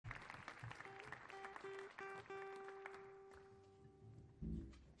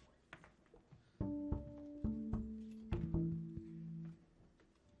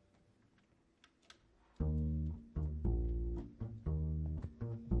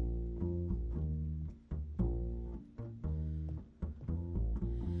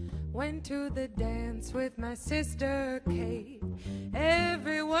Went to the dance with my sister Kate.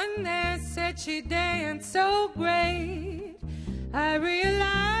 Everyone there said she danced so great. I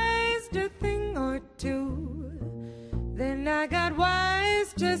realized a thing or two. Then I got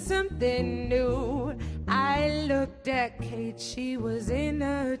wise to something new. I looked at Kate, she was in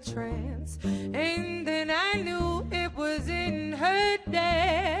a trance. And then I knew it was in her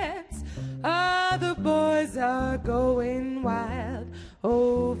dance. All the boys are going wild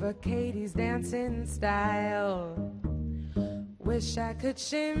over Katie's dancing style. Wish I could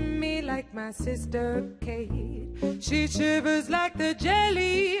shimmy like my sister Kate. She shivers like the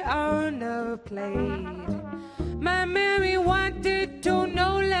jelly on a plate. My Mary wanted to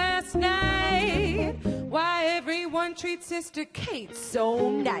know last night why everyone treats Sister Kate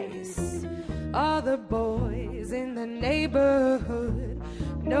so nice. All the boys in the neighborhood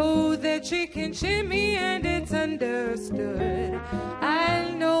know that she can shimmy and it's understood.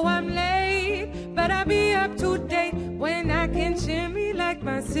 I know I'm late, but I'll be up to date when I can shimmy like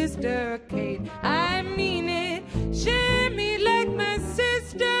my sister Kate. I mean it, shimmy like my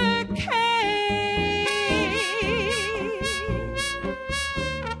sister Kate.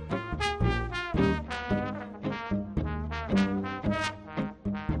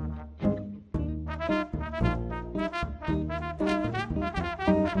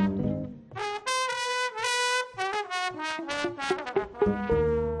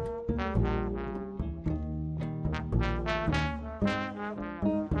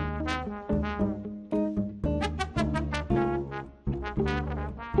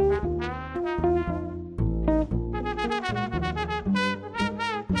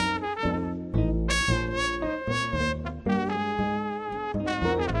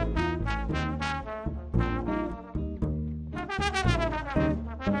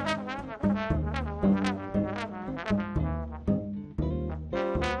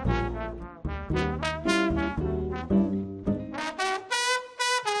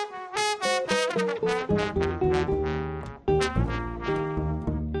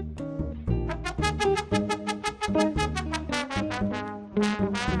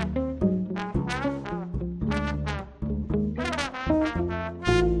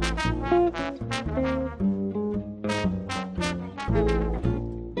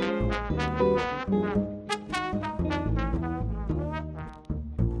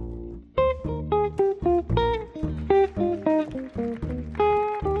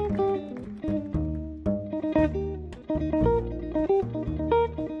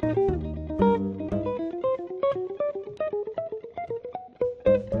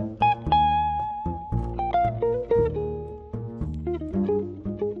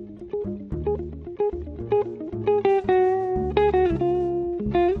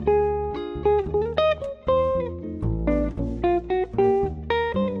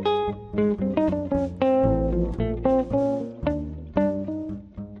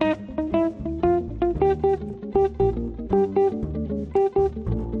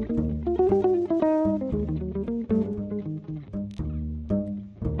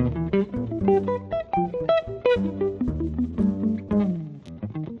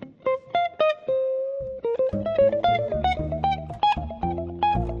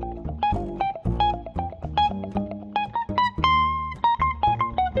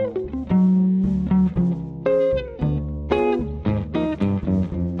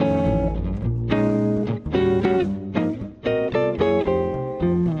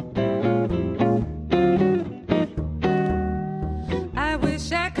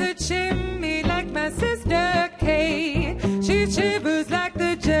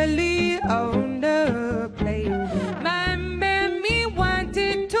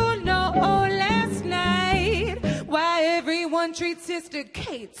 Treat Sister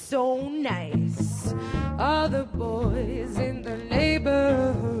Kate so nice. All the boys in the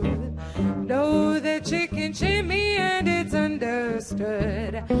neighborhood know that she can shimmy and it's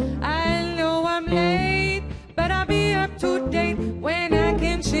understood. I know I'm late, but I'll be up to date when I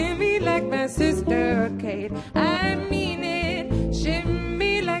can shimmy like my sister Kate. I mean it,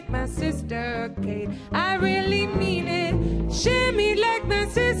 shimmy like my sister Kate. I really mean it, shimmy like my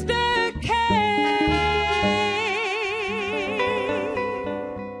sister Kate.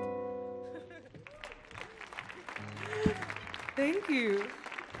 Thank you.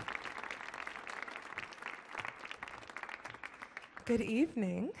 Good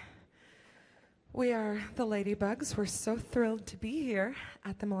evening. We are the Ladybugs. We're so thrilled to be here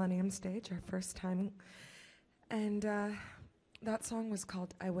at the Millennium stage, our first time. And that song was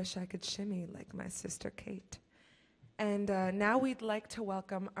called I Wish I Could Shimmy Like My Sister Kate. And now we'd like to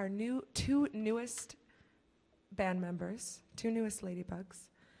welcome our two newest band members, two newest Ladybugs,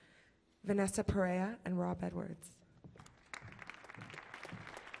 Vanessa Perea, and Rob Edwards.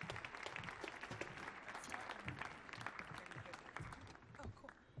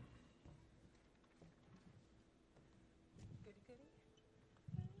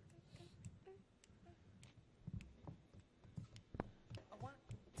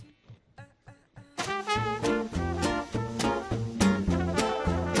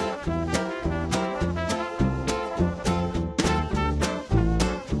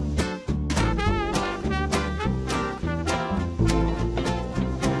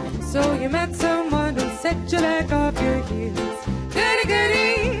 So you met someone who set you back off your heels. Goody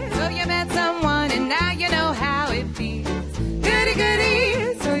goody. So you met someone and now you know how it feels. Goody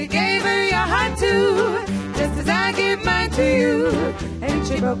goody. So you gave her your heart too, just as I gave mine to you. And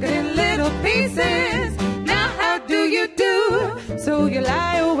she broke it in little pieces. Now how do you do? So you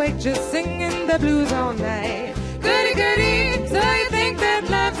lie awake just singing the blues all night. Goody goody. So you think that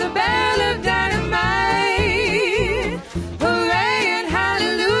love's a barrel of dynamite. Hooray and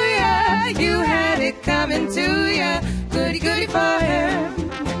hallelujah, you had it coming to ya. Goody goody for him,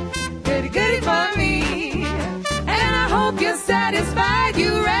 goody goody for me. And I hope you're satisfied, you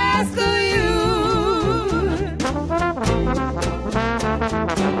rascal you.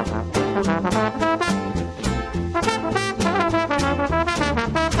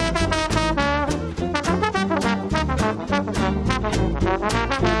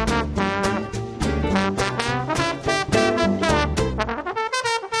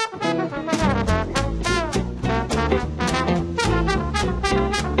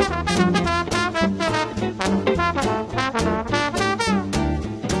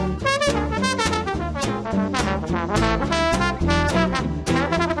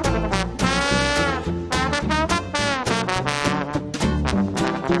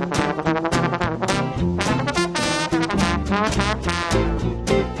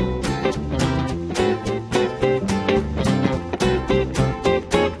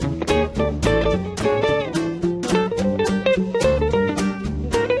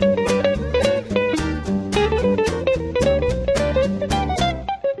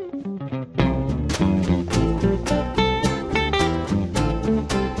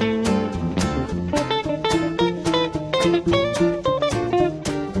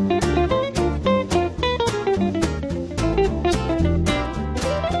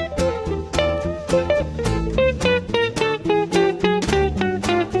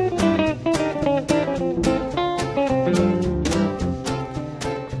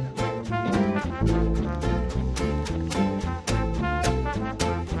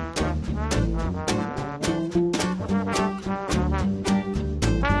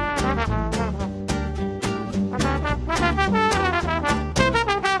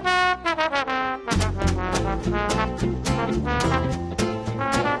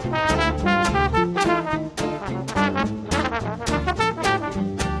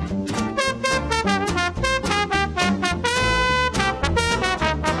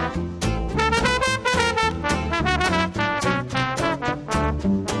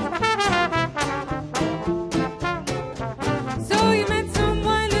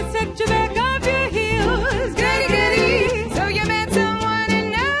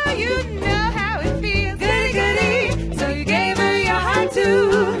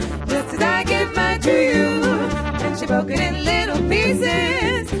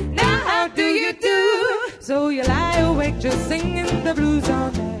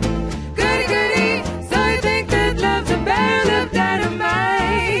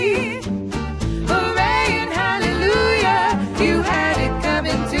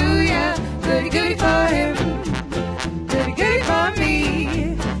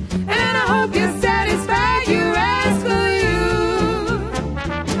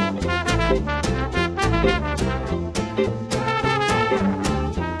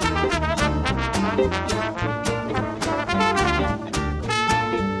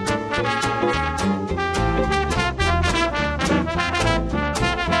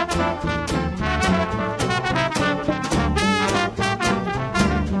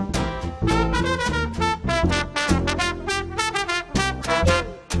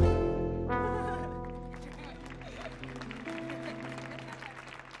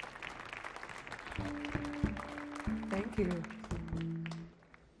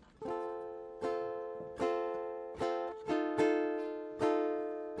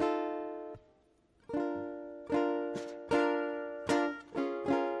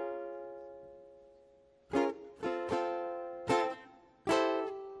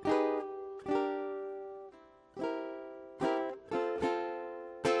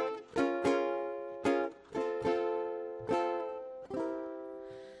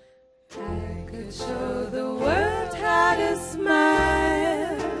 show the world how to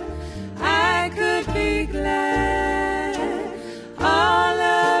smile. I could be glad all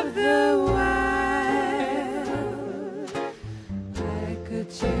of the while. I could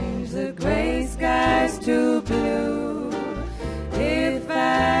change the gray skies to blue if I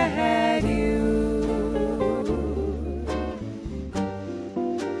had you.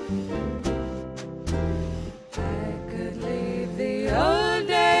 I could leave the old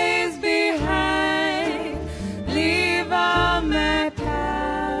days behind, leave all my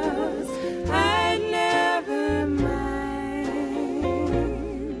pals, I'd never mind.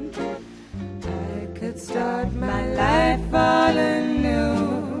 I could start my life all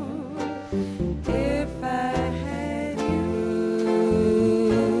anew if I had you.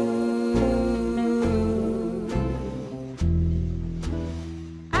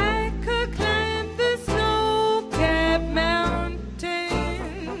 I could climb the snow-capped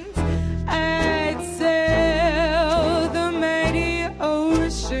mountains, I'd sail the mighty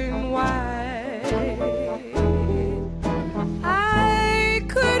ocean wide. I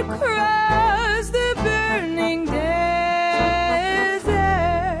could cross the burning desert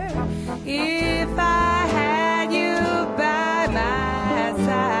if I had you by my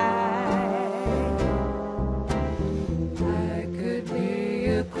side. I could be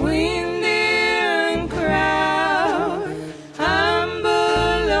a queen dear and crowned,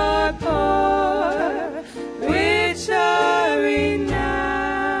 humble or poor, rich or renowned.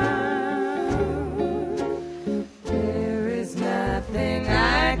 There is nothing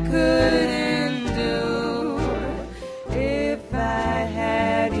I couldn't do if I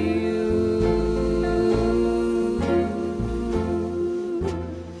had you.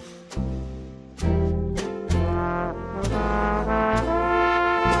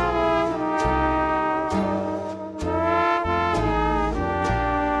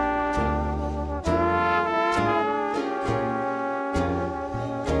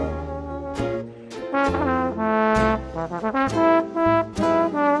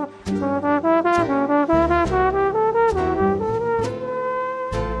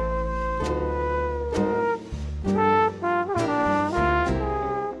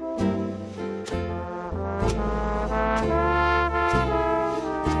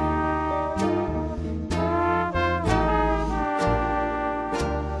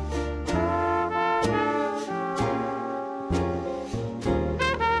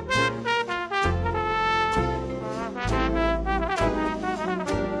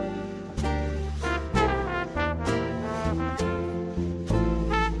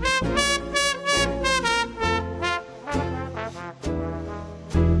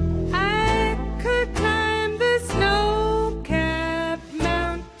 I could climb the snow-capped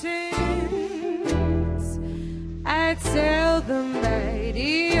mountains, I'd sail the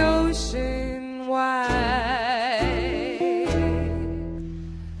mighty ocean wide.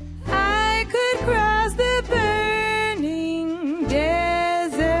 I could cross the burning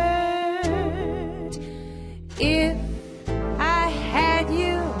desert if I had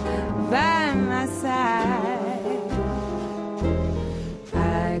you by my side.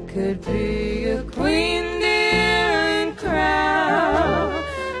 I could be a queen dear and crowned,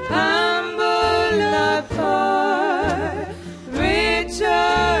 humble or poor, rich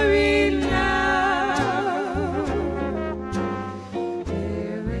or renowned.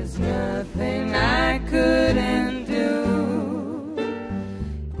 There is nothing I couldn't do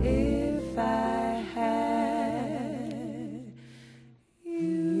if I had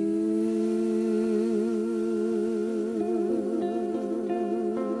you.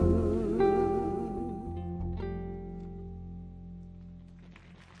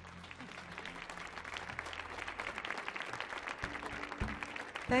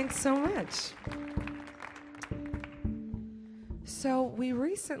 Thanks so much. So we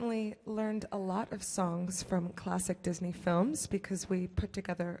recently learned a lot of songs from classic Disney films because we put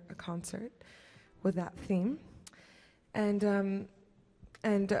together a concert with that theme. And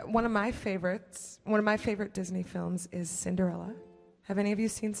one of my favorite Disney films is Cinderella. Have any of you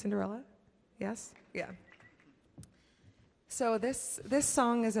seen Cinderella? Yes? Yeah. So this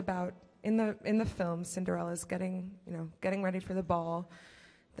song is about in the film Cinderella's getting ready for the ball.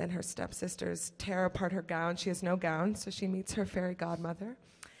 Then her stepsisters tear apart her gown. She has no gown, so she meets her fairy godmother.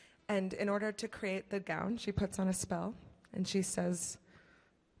 And in order to create the gown, she puts on a spell, and she says,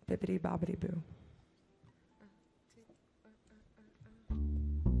 bibbidi bobbidi boo.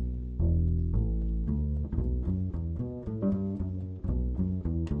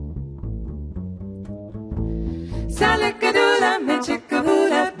 Salicadoola,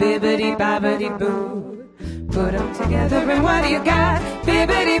 michicaboola, bibbidi bobbidi boo. Put them together and what do you got?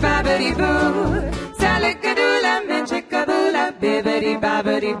 Bibbidi-bobbidi-boo. Salicadoola, manchicaboola,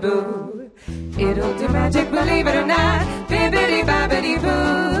 bibbidi-bobbidi-boo. It'll do magic, believe it or not.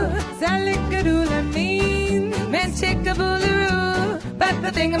 Bibbidi-bobbidi-boo. Salicadoola means manchicaboolaroo. But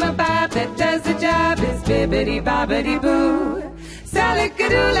the thingamabob that does the job is bibbidi-bobbidi-boo.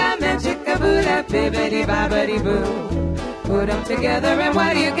 Salicadoola, manchicaboola, bibbidi-bobbidi-boo. Put them together and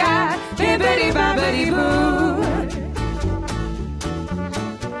what do you got? Bibbidi-bobbidi-boo.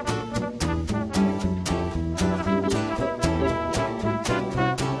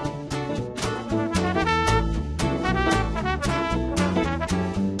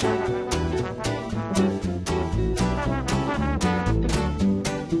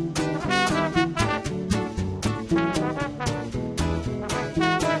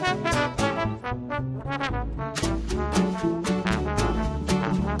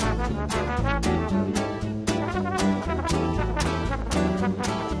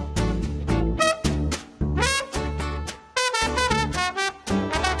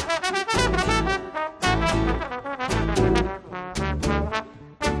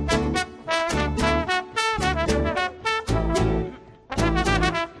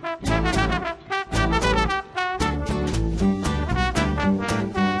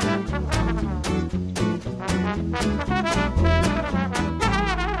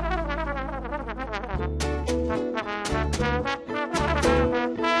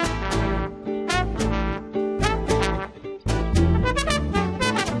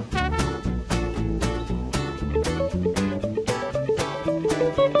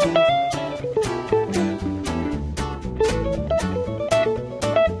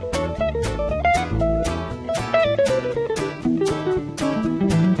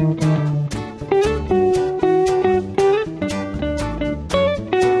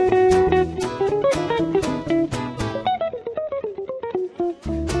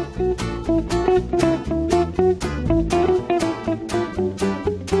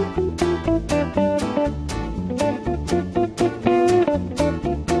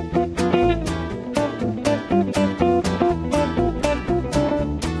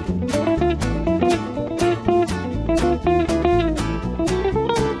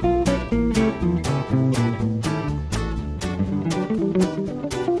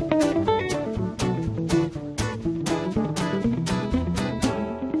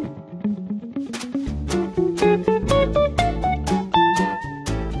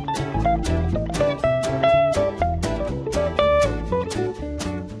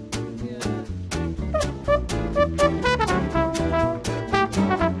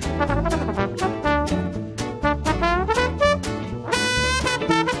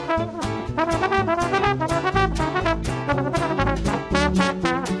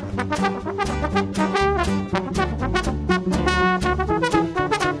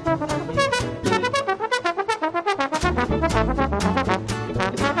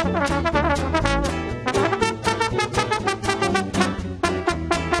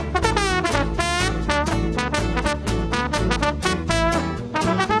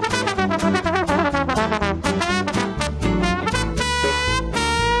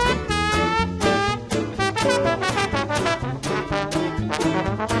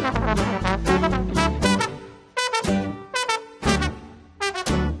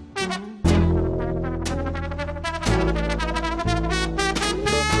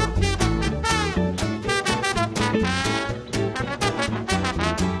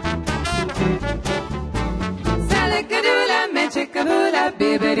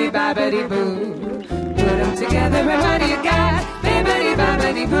 Bibbidi-bobbidi-boo. Put them together and what do you got?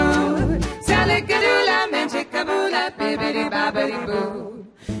 Bibbidi-bobbidi-boo. Salicadoola, manchicaboola, bibbidi-bobbidi-boo.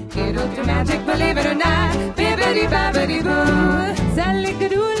 It'll do magic, believe it or not. Bibbidi-bobbidi-boo.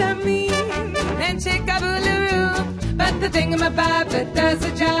 Salicadoola means manchicaboolaroo. But the thingamabob that does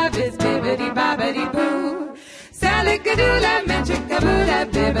the job is bibbidi-bobbidi-boo. Salicadoola, manchicaboola,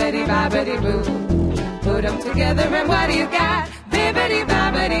 bibbidi-bobbidi-boo. Put them together and what do you got?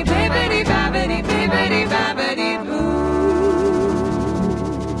 Bibbidi-bobbidi, bibbidi-bobbidi, bibbidi-bobbidi-boo.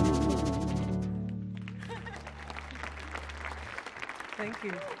 Thank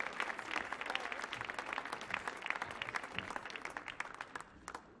you.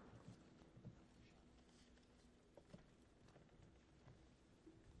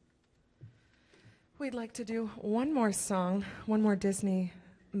 We'd like to do one more song, one more Disney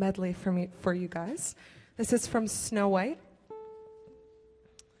medley for you guys. This is from Snow White.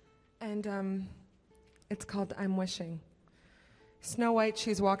 And it's called I'm Wishing. Snow White,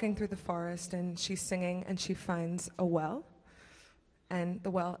 she's walking through the forest and she's singing and she finds a well. And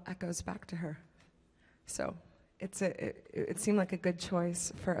the well echoes back to her. So it seemed like a good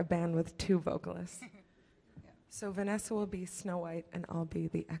choice for a band with 2 vocalists. Yeah. So Vanessa will be Snow White and I'll be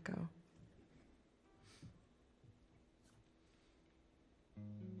the Echo.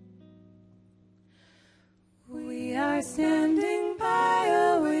 We are standing by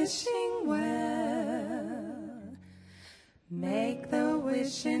a wishing well. Make the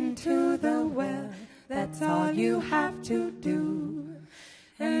wish into the well. That's all you have to do.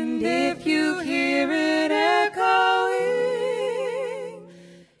 And if you hear it echoing,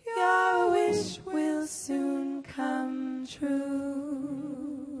 your wish will soon come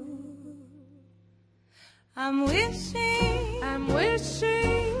true. I'm wishing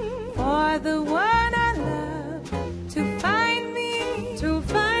for the one I love to find me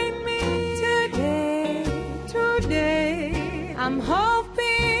today. I'm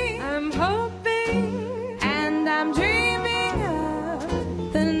hoping, and I'm dreaming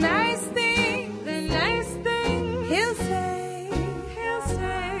of the nice thing he'll say.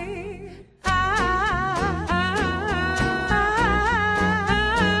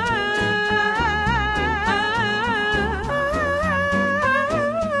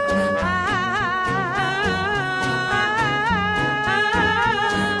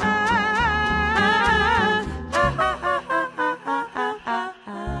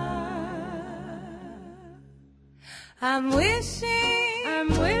 I'm wishing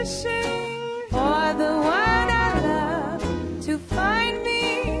for the one I love to find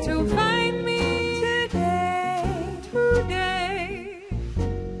me today.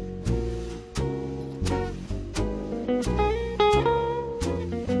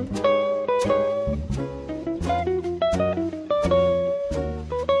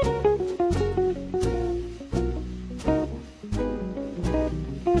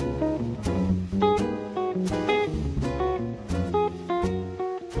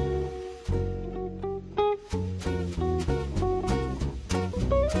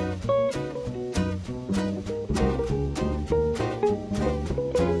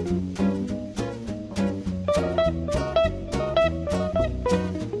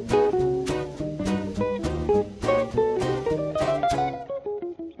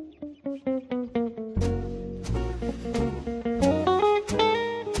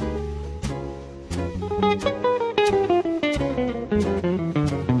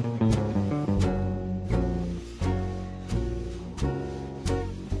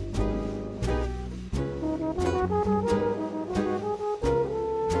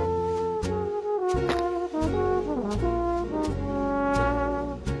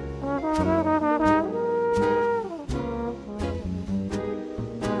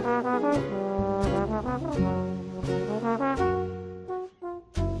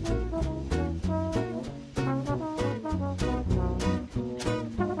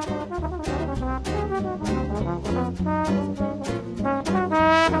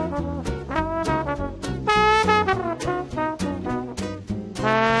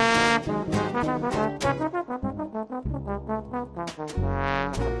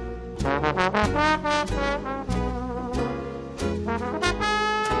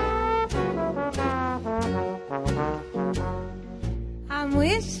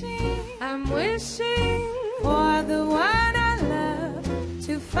 I'm wishing for the one I love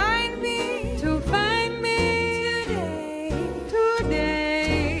to find me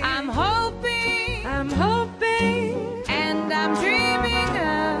today. I'm hoping, and I'm dreaming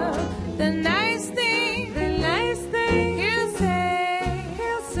of the nice thing he'll say.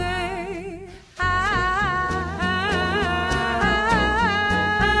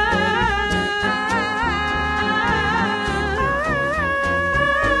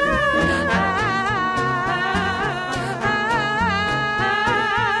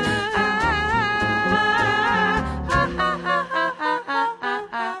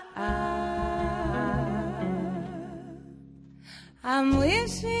 I'm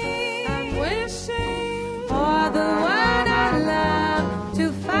wishing for the one I love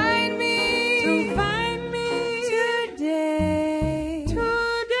to find me today.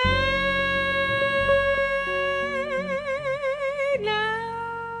 Now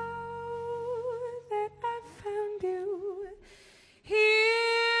that I've found you,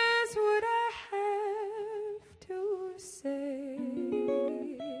 here's what I have to say.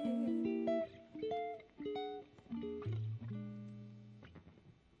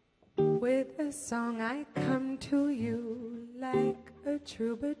 With a song I come to you like a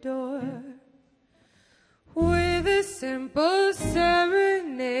troubadour, with a simple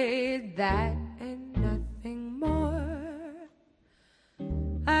serenade, that and nothing more.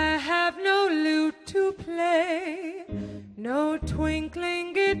 I have no lute to play, no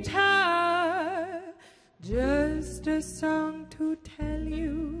twinkling guitar, just a song to tell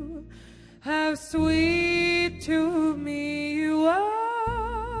you how sweet to me you are.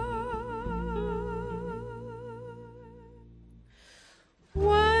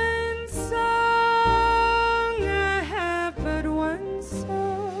 One song, I have but one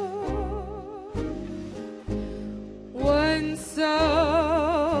song. One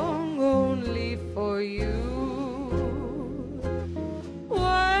song only for you.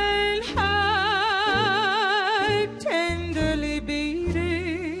 One heart tenderly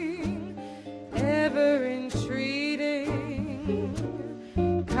beating, ever entreating,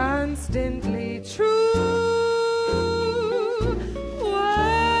 constantly true.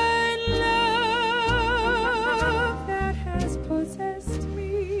 One love that has possessed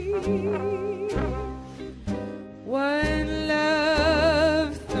me. One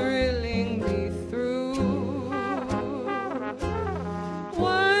love thrilling me through.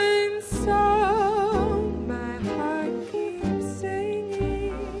 One song my heart keeps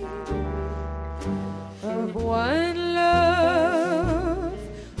singing, of one love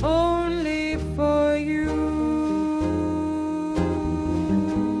only for you.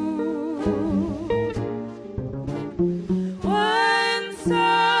 One song,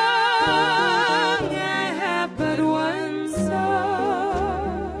 I have but one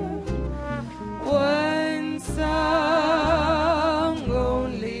song. One song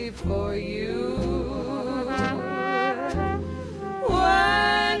only for you.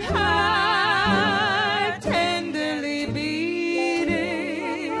 One heart tenderly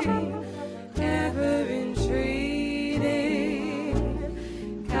beating, ever entreating,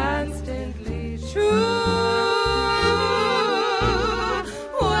 constantly true.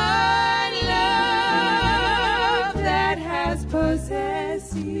 One love that has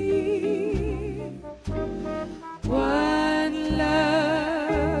possessed me. One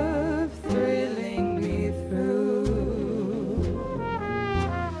love thrilling me through.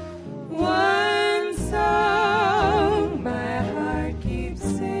 One song my heart keeps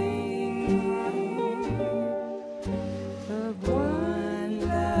singing, of one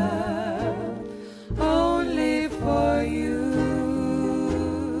love only for you.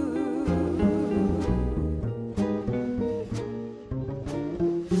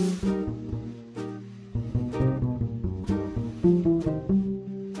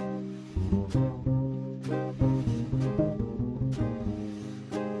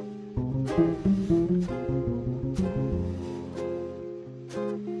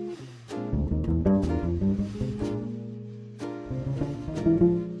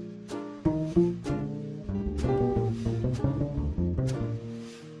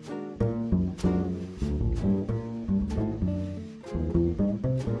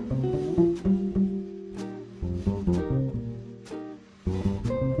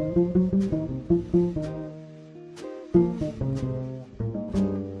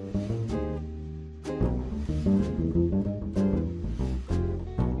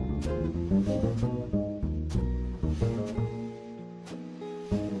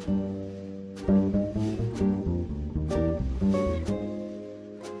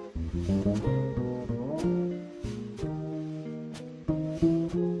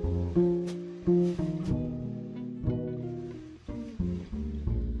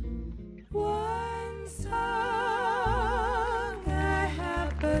 One song, I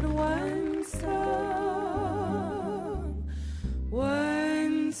have but one song.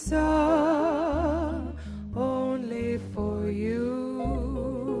 One song only for you.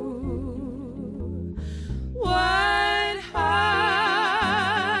 One heart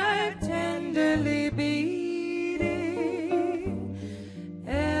tenderly beating,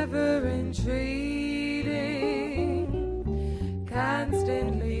 ever entreating,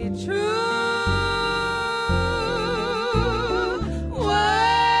 constantly true.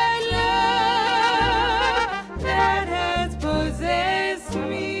 One love that has possessed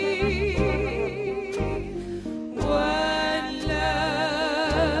me. One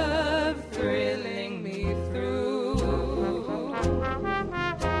love thrilling me through.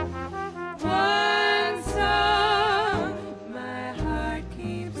 One song my heart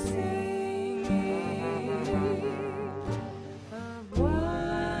keeps singing, of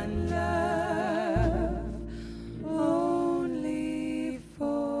one love only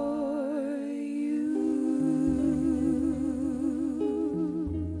for you.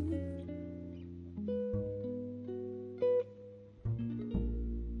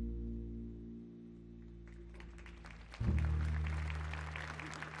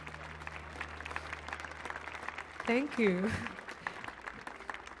 Thank you.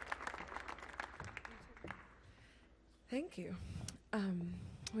 Thank you.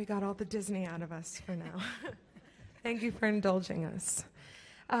 We got all the Disney out of us for now. Thank you for indulging us.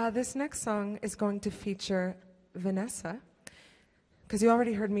 This next song is going to feature Vanessa, because you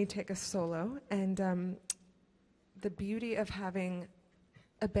already heard me take a solo, and the beauty of having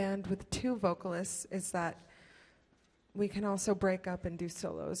a band with two vocalists is that we can also break up and do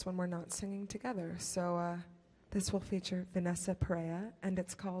solos when we're not singing together. So this will feature Vanessa Perea, and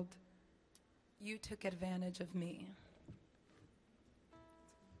it's called You Took Advantage of Me.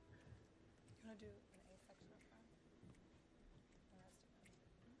 You want to do an A section up front?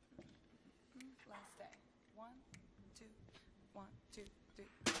 Last day. 1, 2, 1, 2, 3.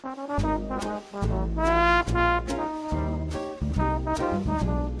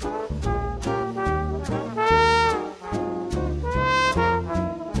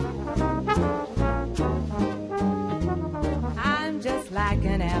 I'm just like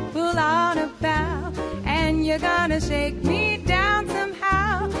an apple on a bough, and you're gonna shake me down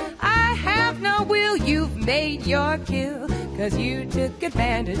somehow. I have no will, you've made your kill, 'cause you took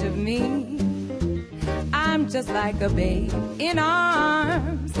advantage of me. I'm just like a babe in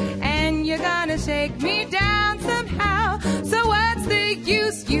arms, and you're gonna shake me down somehow. So what's the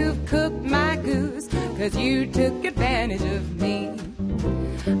use? You've cooked my goose, 'cause you took advantage of me.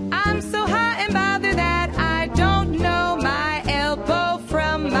 I'm so hot and bothered that I don't know my elbow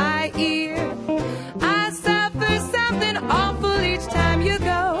from my ear. I suffer something awful each time you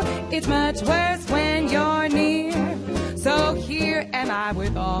go. It's much worse when you're near. So here am I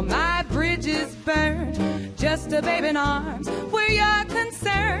with all my bridges burned, just a babe in arms where you're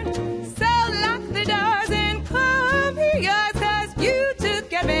concerned. So lock the doors and come here yours, 'cause you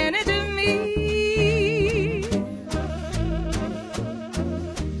took advantage of me.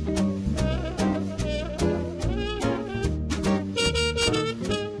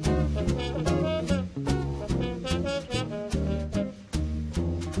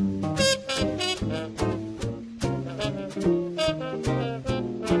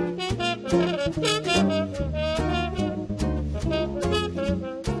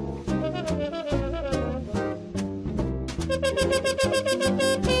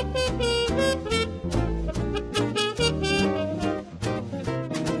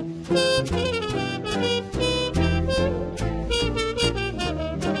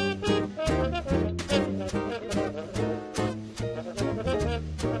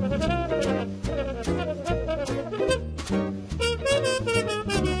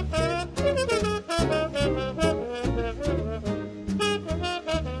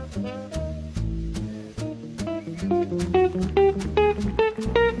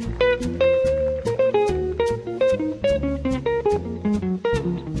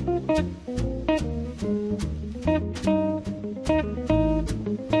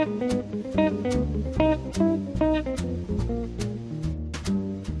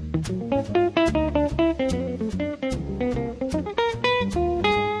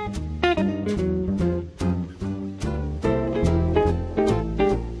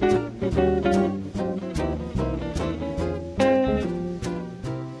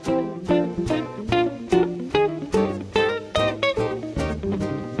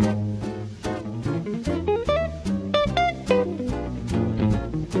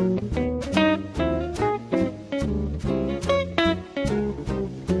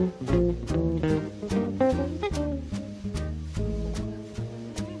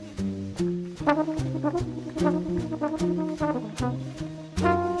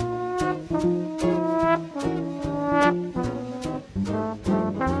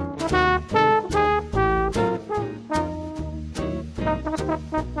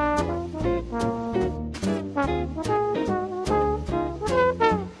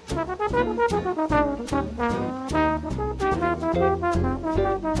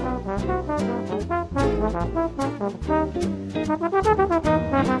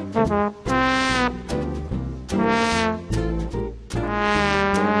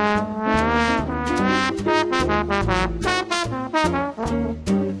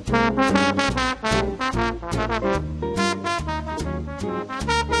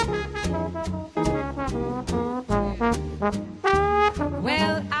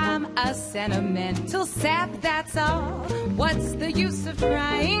 Well, I'm a sentimental sap, that's all. What's the use of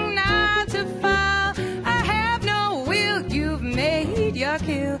trying not to fall? I have no will, you've made your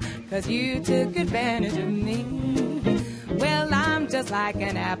kill, 'cause you took advantage of me. Well, I'm just like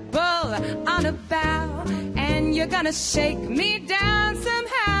an apple on a bough, and you're gonna shake me down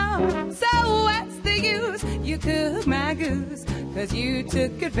somehow. So what's the use? You cooked my goose, 'cause you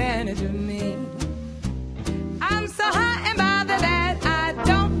took advantage of me. I'm so hot and bothered that I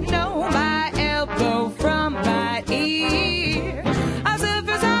don't know my elbow from my ear. I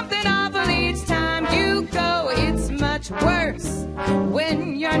suffer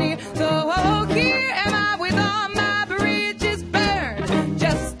when you're near. So here am I with all my bridges burned,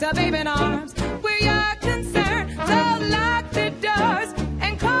 just a baby in arms where you're concerned. So lock the doors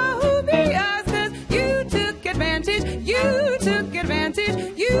and call me yours, 'cause you took advantage, you took advantage,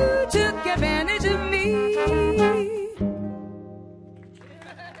 you took advantage of me.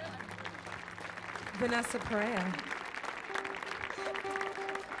 Vanessa Perea.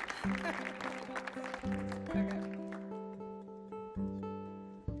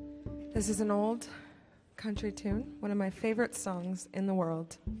 This is an old country tune, one of my favorite songs in the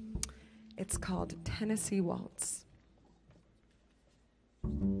world. It's called Tennessee Waltz.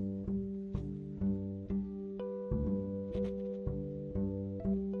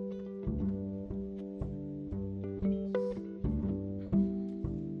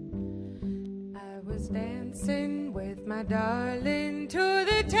 I was dancing with my darling to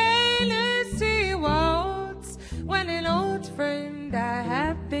the Tennessee Waltz when an old friend I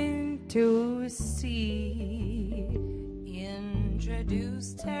happened to see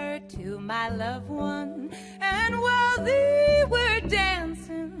introduced her to my loved one, and while they were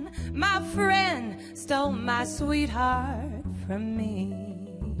dancing, my friend stole my sweetheart from me.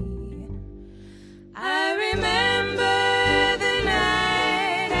 I remember the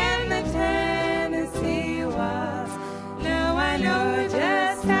night and the Tennessee Waltz. Now I know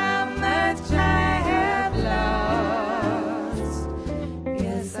just how much I have lost.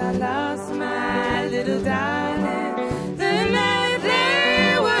 Yes, I lost my little darling the night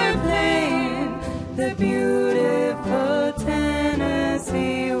they were playing the beautiful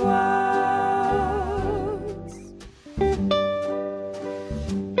Tennessee Waltz.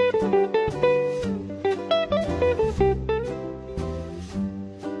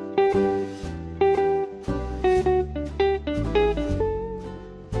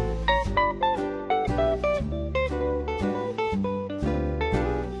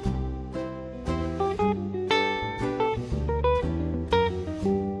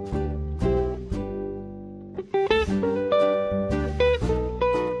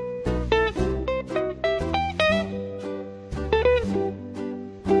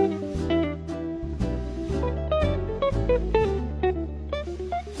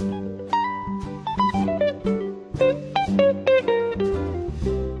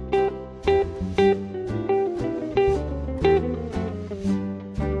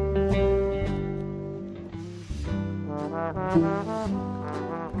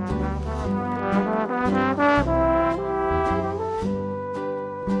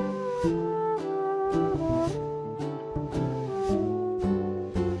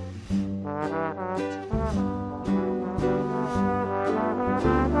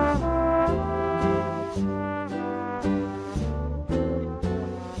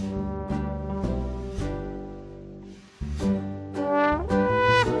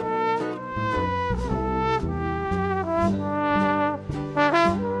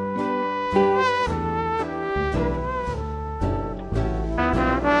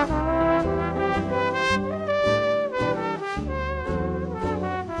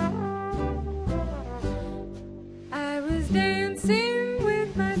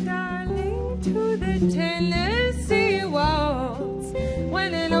 Tennessee Waltz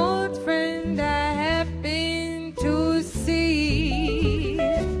when an old friend I happened to see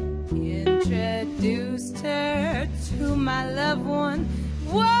introduced her to my loved one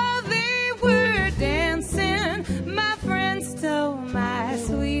while they were dancing. My friend stole my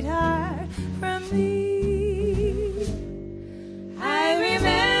sweetheart from me. I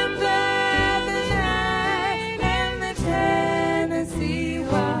remember the night and the Tennessee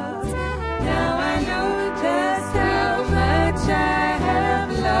Waltz. Now I know just how much I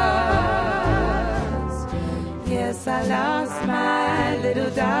have lost. Yes, I lost my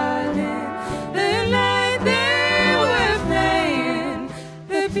little darling the night they were playing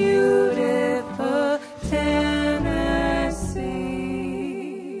the beautiful Tennessee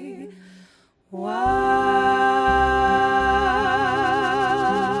Waltz.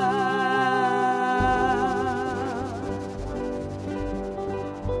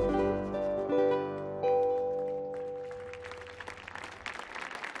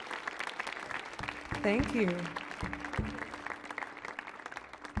 Thank you.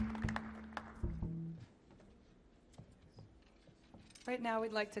 Right now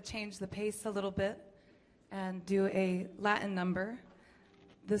we'd like to change the pace a little bit and do a Latin number.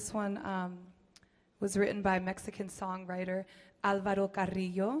 This one was written by Mexican songwriter Alvaro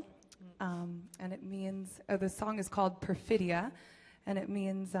Carrillo, and it means, the song is called Perfidia, and it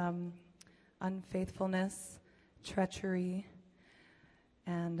means unfaithfulness, treachery,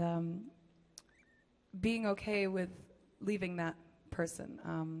 and being okay with leaving that person,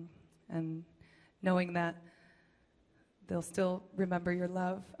 and knowing that they'll still remember your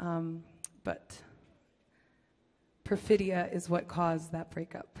love, but perfidia is what caused that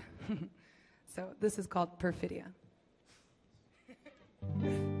breakup. So this is called Perfidia.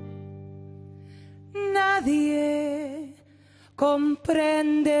 Nadie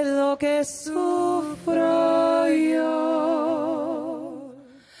comprende lo que sufro yo.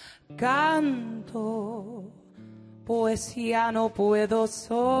 Canto, pues ya no puedo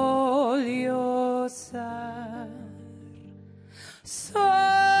sollozar. Solo,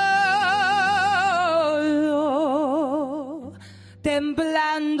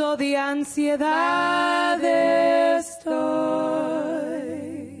 temblando de ansiedad estoy.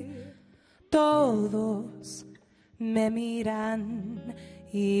 Todos me miran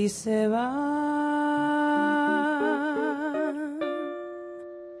y se van.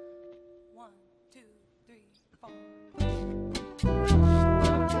 1, 2, 3, 4.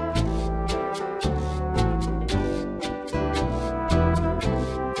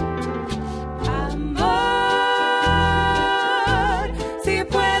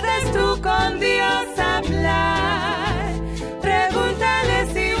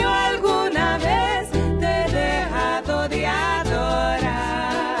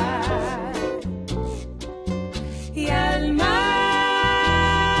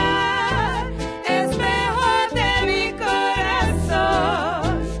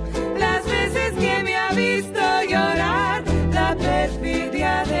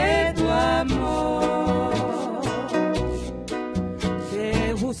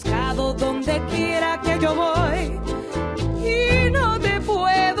 Donde quiera que yo voy y no te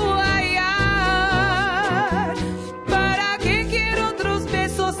puedo hallar. ¿Para qué quiero otros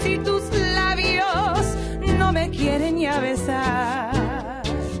besos si tus labios no me quieren ya besar?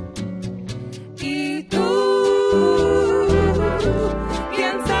 Y tú,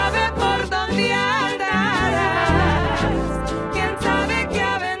 quién sabe por dónde andarás, quién sabe qué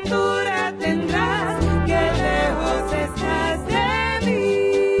aventura tendrás, qué lejos estás de mí.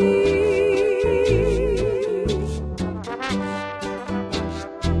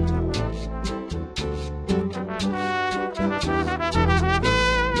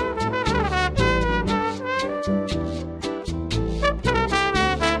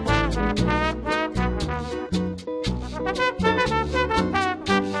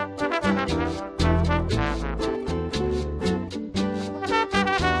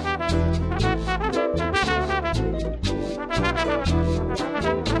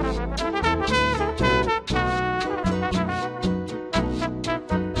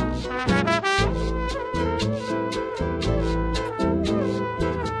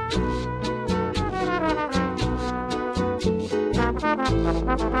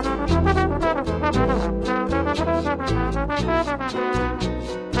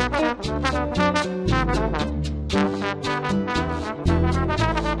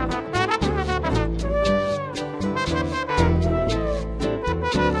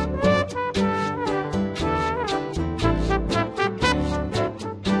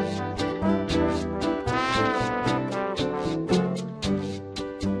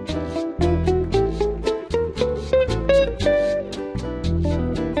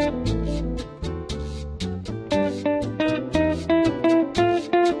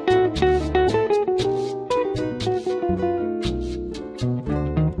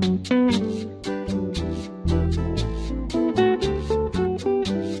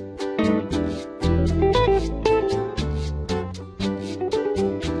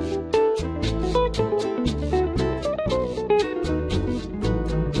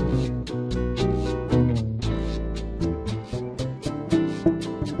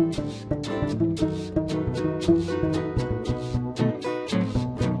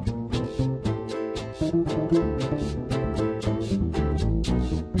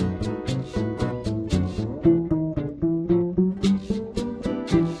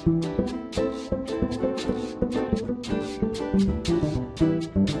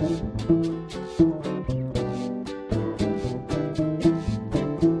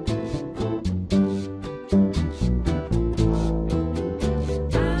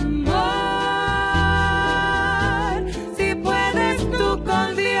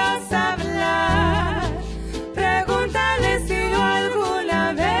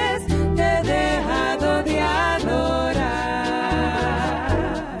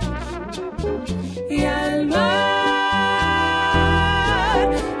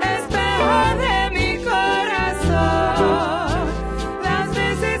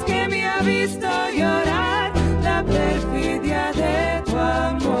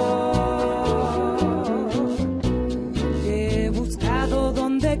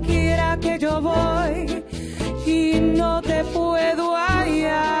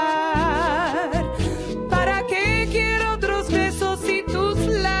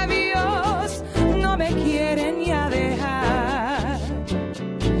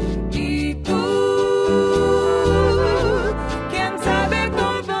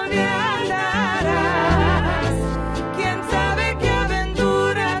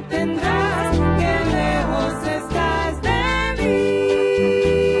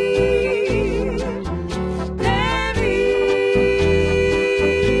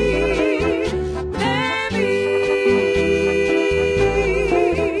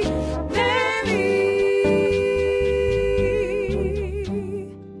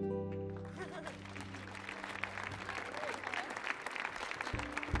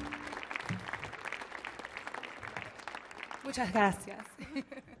 Yes.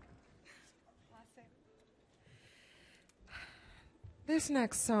 This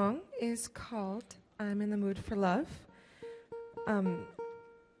next song is called I'm in the Mood for Love.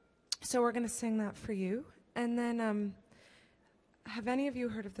 So we're going to sing that for you. And then, have any of you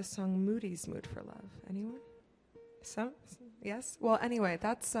heard of the song Moody's Mood for Love? Anyone? Some? Yes? Well, anyway,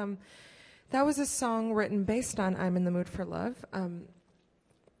 that was a song written based on I'm in the Mood for Love.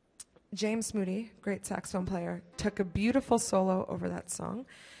 James Moody, great saxophone player, took a beautiful solo over that song.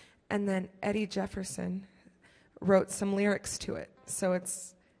 And then Eddie Jefferson wrote some lyrics to it. So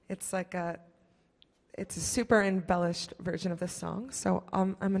it's a super embellished version of the song. So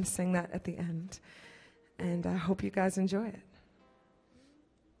I'm going to sing that at the end. And I hope you guys enjoy it.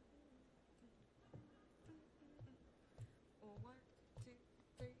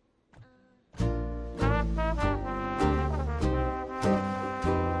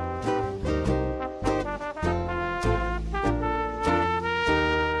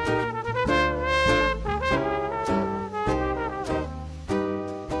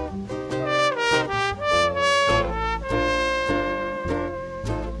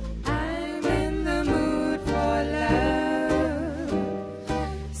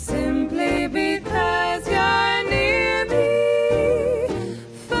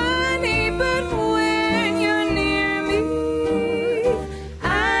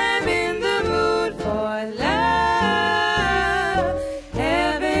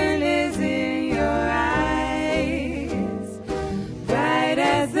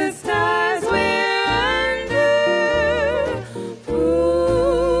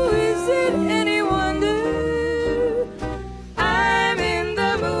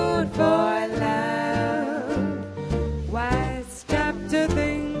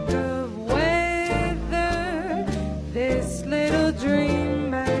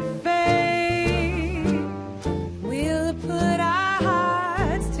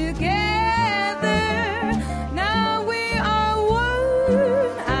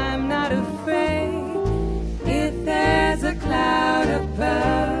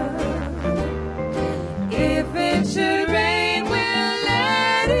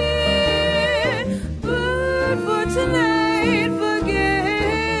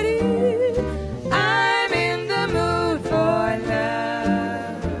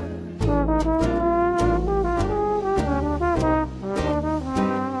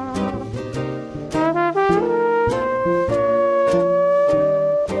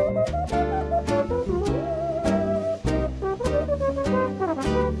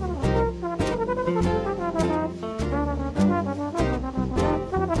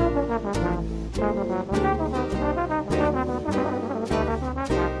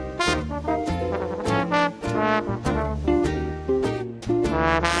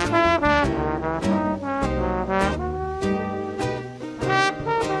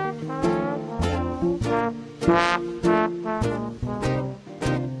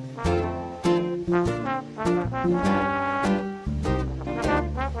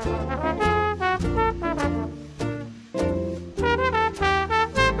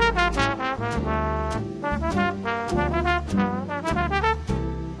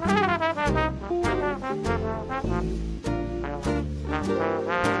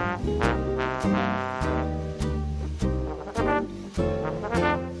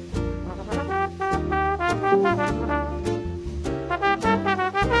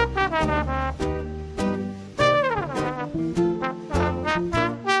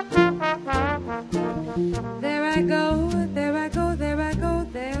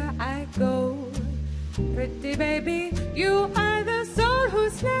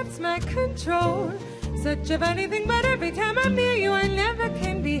 Of anything, but every time I'm near you, I never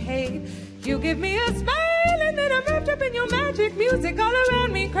can behave. You give me a smile, and then I'm wrapped up in your magic music all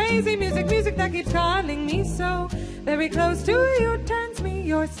around me. Crazy music, music that keeps calling me so very close to you, turns me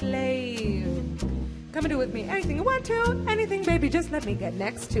your slave. Come and do with me anything you want to, anything, baby, just let me get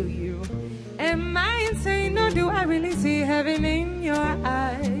next to you. Am I insane, or do I really see heaven in your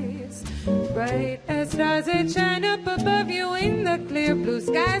eyes? Bright as stars that shine up above you in the clear blue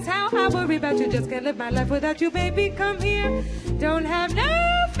skies. How I worry about you, just can't live my life without you, baby, come here. Don't have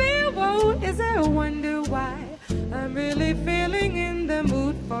no fear, whoa, is there a wonder why I'm really feeling in the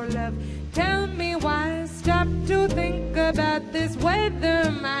mood for love? Tell me why, stop to think about this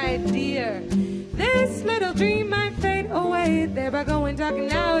weather, my dear. This little dream might fade away. There I go and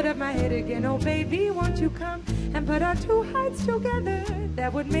talking out of my head again. Oh baby, won't you come and put our two hearts together?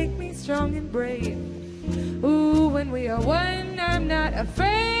 That would make me strong and brave. Ooh, when we are one, I'm not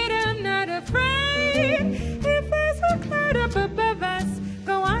afraid, I'm not afraid. If there's a cloud up above us,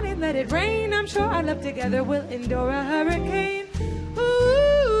 go on and let it rain. I'm sure our love together will endure a hurricane.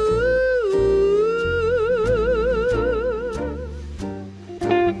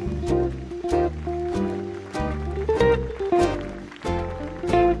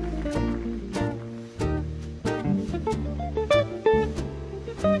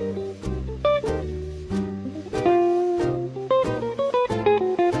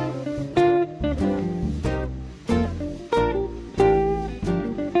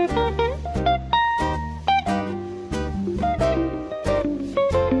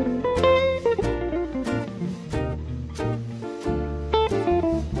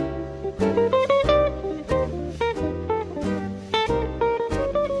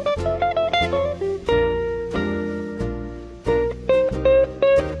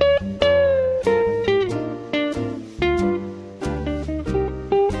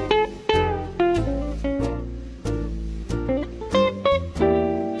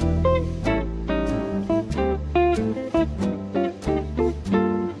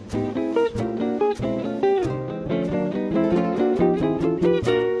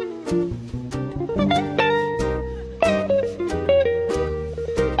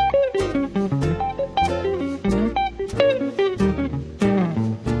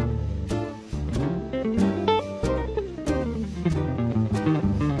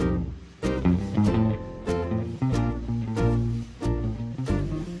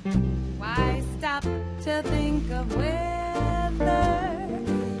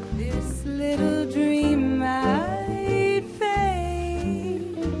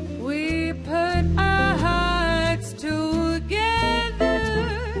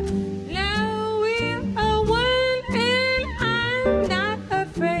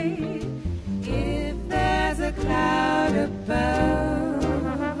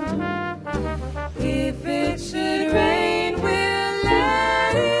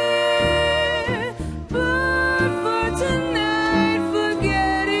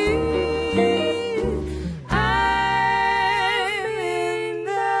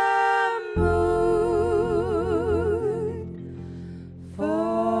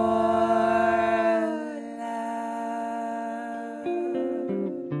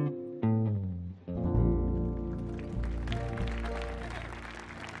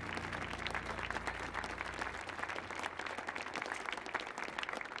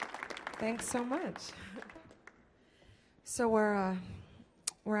 Thanks so much. So we're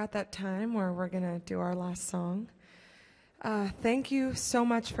at that time where we're gonna do our last song. Thank you so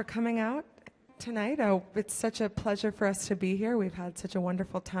much for coming out tonight. It's such a pleasure for us to be here. We've had such a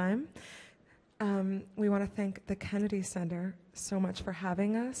wonderful time. We want to thank the Kennedy Center so much for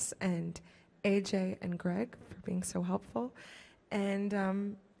having us, and AJ and Greg for being so helpful.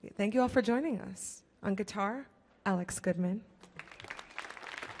 And thank you all for joining us. On guitar, Alex Goodman.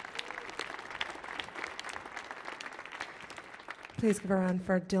 Please give a round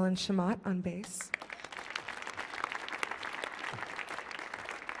for Dylan Shamat on bass.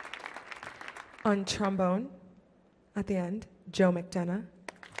 On trombone, at the end, Joe McDonough.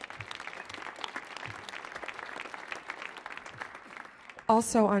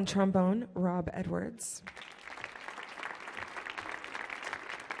 Also on trombone, Rob Edwards.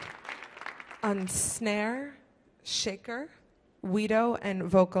 On snare, shaker, Guido, and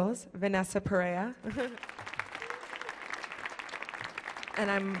vocals, Vanessa Perea. And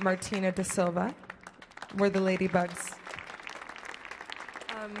I'm Martina DaSilva. We're the Ladybugs.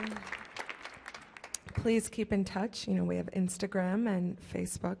 Please keep in touch. You know, we have Instagram and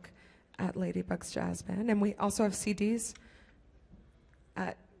Facebook at Ladybugs Jazz Band. And we also have CDs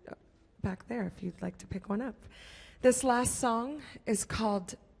back there if you'd like to pick one up. This last song is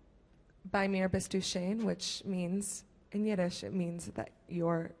called By Mir Bist Du Schön, which means, in Yiddish, it means that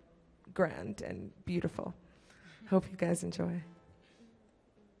you're grand and beautiful. Hope you guys enjoy.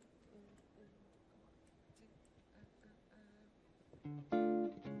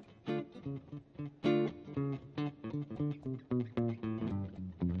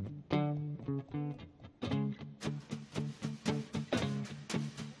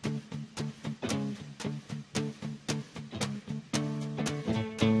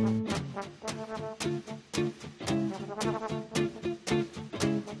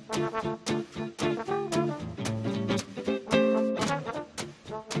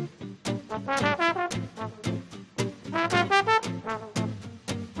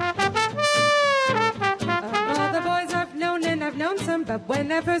 But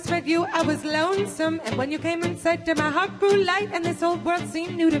when I first met you, I was lonesome. And when you came inside, my heart grew light, and this whole world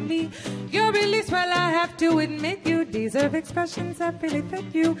seemed new to me. Your release, well, I have to admit, you deserve expressions that really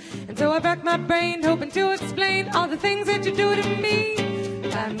fit you. And so I racked my brain, hoping to explain all the things that you do to me.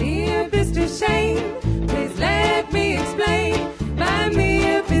 By mir bist du schön, please let me explain. By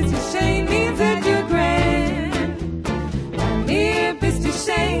mir bist du schön means that you're grand. By mir bist du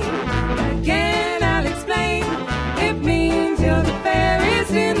schön, again I'll explain. It means you're the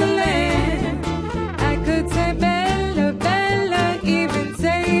fairest in the land. I could say bella, bella, even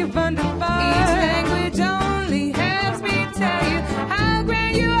say wonderful. Each language only helps me tell you how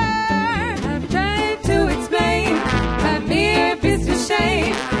grand you are. I've tried to explain, by mir bist du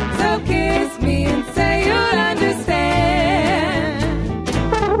schön. So kiss me and say you'll understand.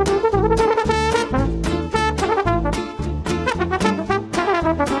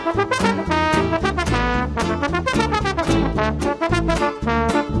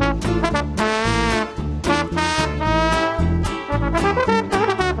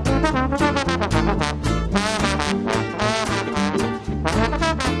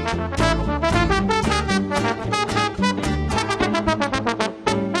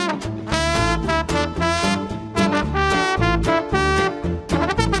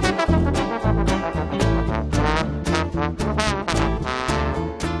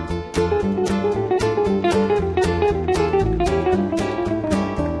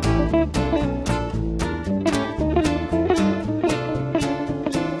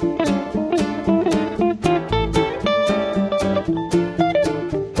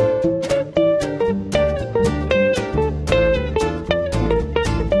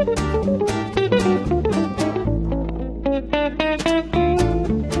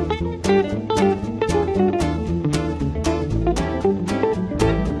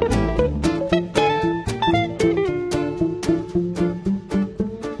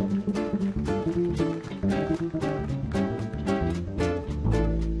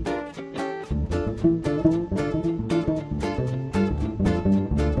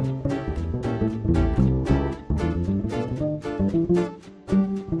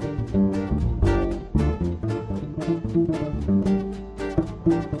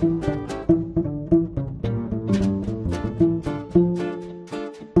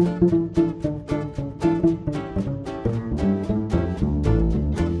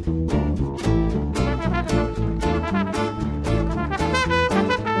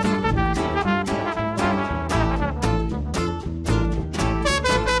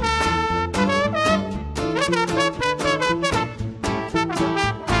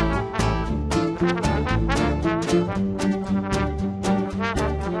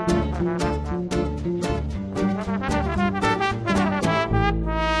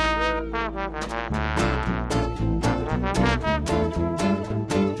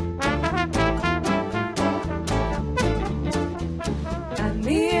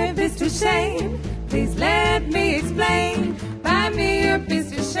 to shame. Please let me explain. By mere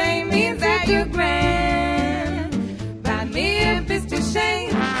piece to shame means that you're grand. By mere piece to shame,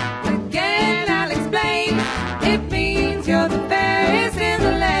 again I'll explain. It means you're the fairest in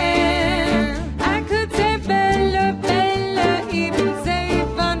the land. I could say Bella, Bella, even say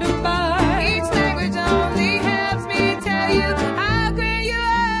Wunderbar. Each language only helps me tell you how great you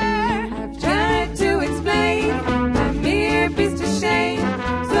are. I've tried to explain by mere piece to shame.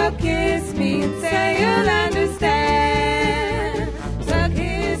 So kiss me and say you'll understand. So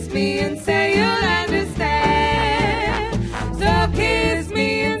kiss me and say you'll understand. So kiss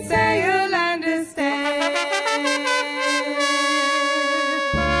me and say you'll understand.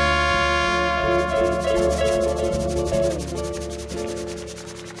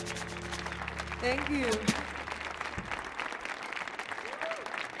 Thank you.